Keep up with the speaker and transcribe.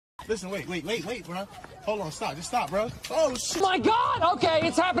Listen, wait, bro. Hold on, stop. Just stop, bro. Oh, shit. My God! Okay,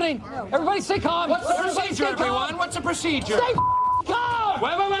 it's happening. Everybody stay calm. What's the procedure, everyone? What's the procedure? Stay calm!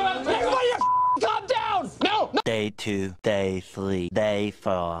 Wait. Everybody calm down! No! Day 2, Day 3, Day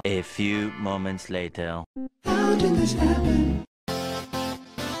 4. A few moments later. How did this happen?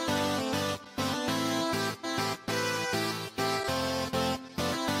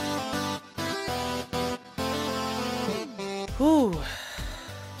 Whew.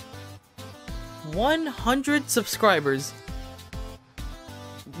 100 subscribers.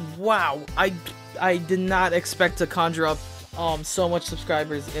 Wow, I did not expect to conjure up so much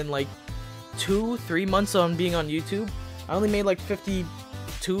subscribers in like 2-3 months on being on YouTube. I only made like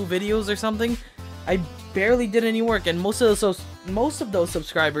 52 videos or something. I barely did any work, and most of those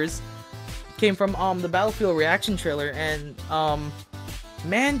subscribers came from the Battlefield reaction trailer, and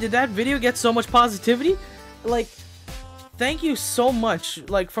man, did that video get so much positivity. Like, thank you so much,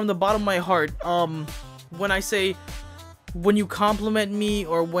 like, from the bottom of my heart. When you compliment me,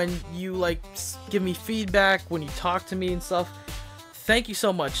 or when you like give me feedback, when you talk to me and stuff, thank you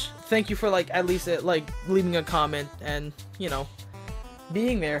so much. Thank you for like at least like leaving a comment and, you know,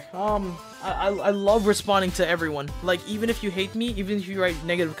 being there. I love responding to everyone. Like, even if you hate me, even if you write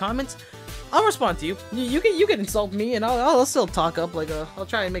negative comments, I'll respond to you. You can insult me and I'll still talk up, like I'll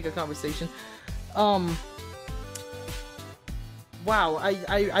try and make a conversation. Wow,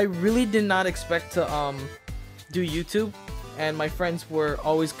 I really did not expect to do YouTube, and my friends were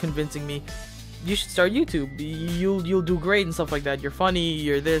always convincing me, you should start YouTube, you'll do great and stuff like that, you're funny,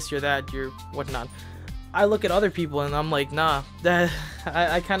 you're this, you're that, you're whatnot. I look at other people and I'm like, nah, that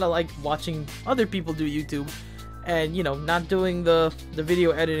I kind of like watching other people do YouTube, and, you know, not doing the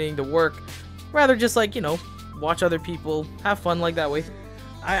video editing, the work, rather just like, you know, watch other people, have fun like that way.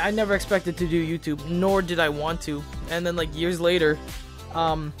 I never expected to do YouTube, nor did I want to. And then like years later,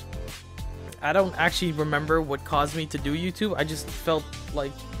 I don't actually remember what caused me to do YouTube. I just felt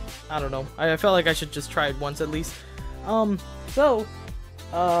like, I don't know, I felt like I should just try it once at least. I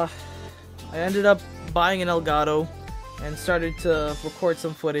ended up buying an Elgato and started to record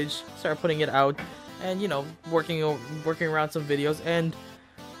some footage, started putting it out, and, you know, working around some videos, and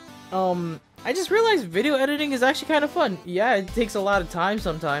I just realized video editing is actually kind of fun. Yeah, it takes a lot of time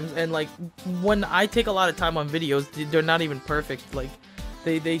sometimes, and like when I take a lot of time on videos, they're not even perfect. Like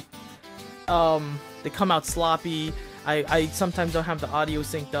they come out sloppy. I sometimes don't have the audio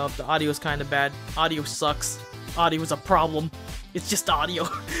synced up. The audio's kind of bad. Audio sucks. Audio is a problem. It's just audio.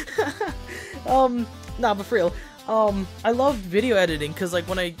 Nah, but for real. I love video editing because, like,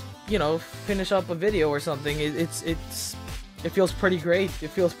 when I, you know, finish up a video or something, it feels pretty great. It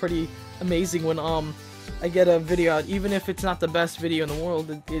feels pretty amazing when I get a video out, even if it's not the best video in the world.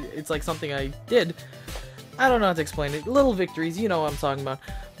 It's like something I did. I don't know how to explain it. Little victories, you know what I'm talking about.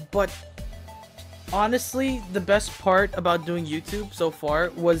 But honestly, the best part about doing YouTube so far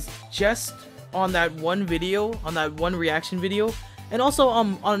was just on that one video, on that one reaction video, and also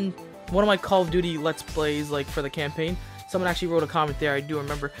on one of my Call of Duty Let's Plays, like for the campaign. Someone actually wrote a comment there, I do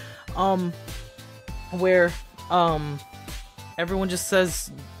remember, where everyone just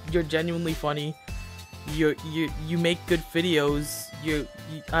says you're genuinely funny, you make good videos,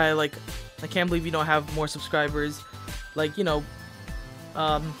 I can't believe you don't have more subscribers, like, you know,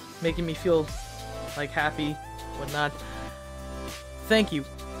 making me feel like happy, whatnot. Thank you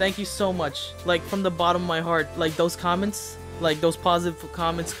so much, like, from the bottom of my heart. Like, those comments, like those positive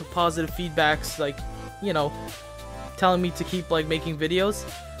comments, positive feedbacks, like, you know, telling me to keep like making videos,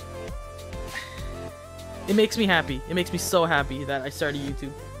 it makes me happy. It makes me so happy that I started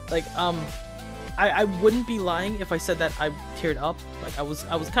YouTube. Like, I wouldn't be lying if I said that I teared up. Like, I was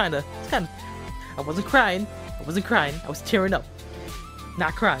kinda, I wasn't crying, I was tearing up,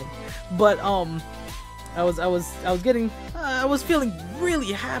 not crying, but I was feeling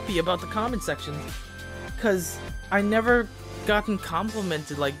really happy about the comment section, because I never gotten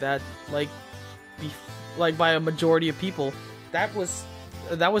complimented like that, like by a majority of people. That was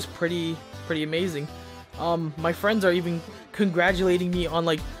pretty amazing. My friends are even congratulating me on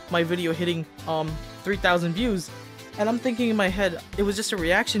like my video hitting 3,000 views, and I'm thinking in my head, it was just a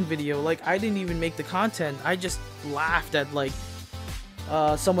reaction video. Like, I didn't even make the content. I just laughed at like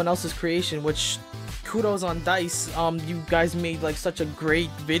someone else's creation, which, kudos on DICE. You guys made like such a great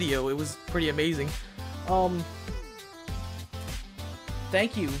video. It was pretty amazing.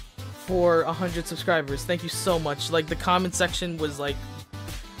 Thank you for 100 subscribers. Thank you so much. Like, the comment section was like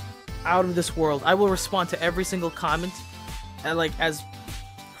out of this world. I will respond to every single comment, and like as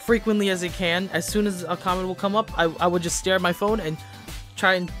frequently as I can. As soon as a comment will come up, I would just stare at my phone and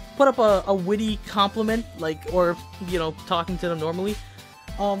try and put up a witty compliment, like, or, you know, talking to them normally.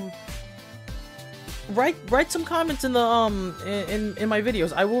 Write some comments in the in my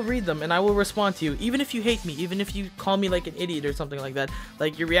videos. I will read them and I will respond to you, even if you hate me, even if you call me like an idiot or something like that.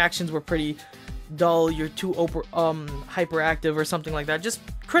 Like your reactions were pretty dull, you're too hyperactive or something like that. Just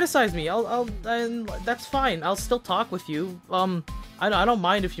criticize me. And that's fine. I'll still talk with you. I don't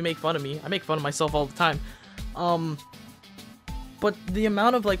mind if you make fun of me. I make fun of myself all the time. But the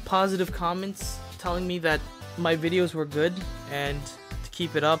amount of like positive comments telling me that my videos were good and to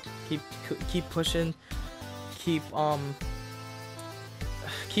keep it up, keep pushing, keep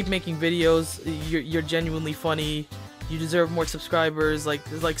making videos. You're genuinely funny. You deserve more subscribers. Like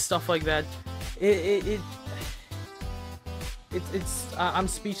stuff like that. I'm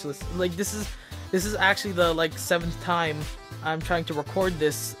speechless. Like this is actually the like 7th time I'm trying to record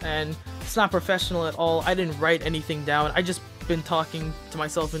this, and it's not professional at all. I didn't write anything down. I just been talking to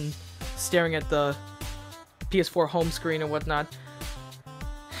myself and staring at the PS4 home screen and whatnot.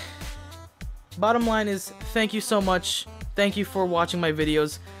 Bottom line is, thank you so much. Thank you for watching my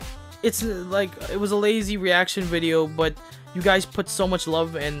videos. It's like, it was a lazy reaction video, but you guys put so much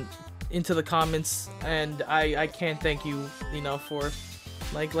love into the comments, and I can't thank you enough for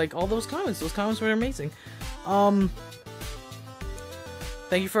like all those comments. Those comments were amazing.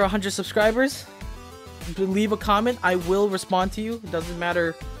 Thank you for 100 subscribers. Leave a comment. I will respond to you. It doesn't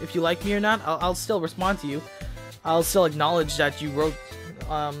matter if you like me or not. I'll still respond to you. I'll still acknowledge that you wrote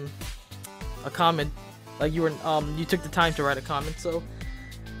a comment, like you took the time to write a comment. So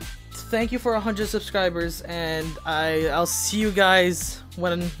thank you for 100 subscribers, and I'll see you guys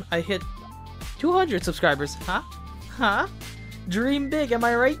when I hit 200 subscribers. Huh? Dream big, am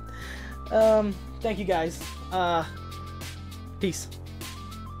I right? Thank you guys. Peace.